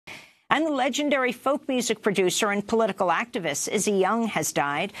And the legendary folk music producer and political activist Izzy Young has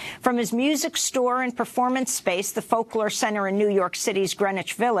died. From his music store and performance space, the Folklore Center in New York City's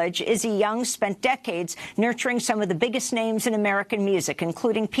Greenwich Village, Izzy Young spent decades nurturing some of the biggest names in American music,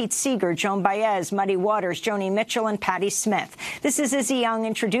 including Pete Seeger, Joan Baez, Muddy Waters, Joni Mitchell, and Patti Smith. This is Izzy Young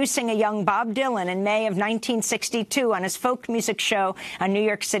introducing a young Bob Dylan in May of 1962 on his folk music show on New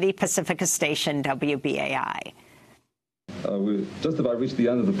York City Pacifica station WBAI. We just about reached the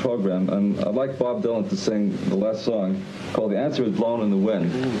end of the program, and I'd like Bob Dylan to sing the last song called "The Answer Is Blown in the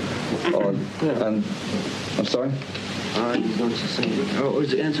Wind." And I'm sorry. He's going to sing. Oh,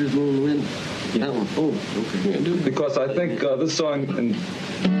 is "The Answer Is Blown in the Wind"? Yeah. That one. Oh, okay. Because I think this song,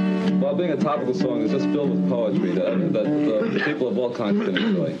 while being a topical song, is just filled with poetry that people of all kinds can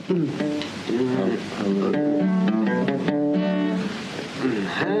enjoy.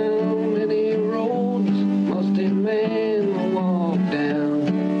 How many roads must a man walk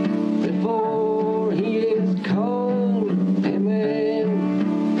down before he is called a man?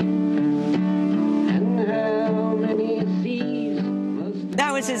 And how many seas must...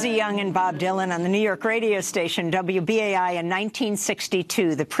 That was Izzy Young and Bob Dylan on the New York radio station WBAI in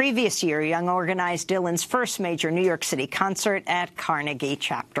 1962. The previous year, Young organized Dylan's first major New York City concert at Carnegie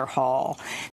Chapter Hall.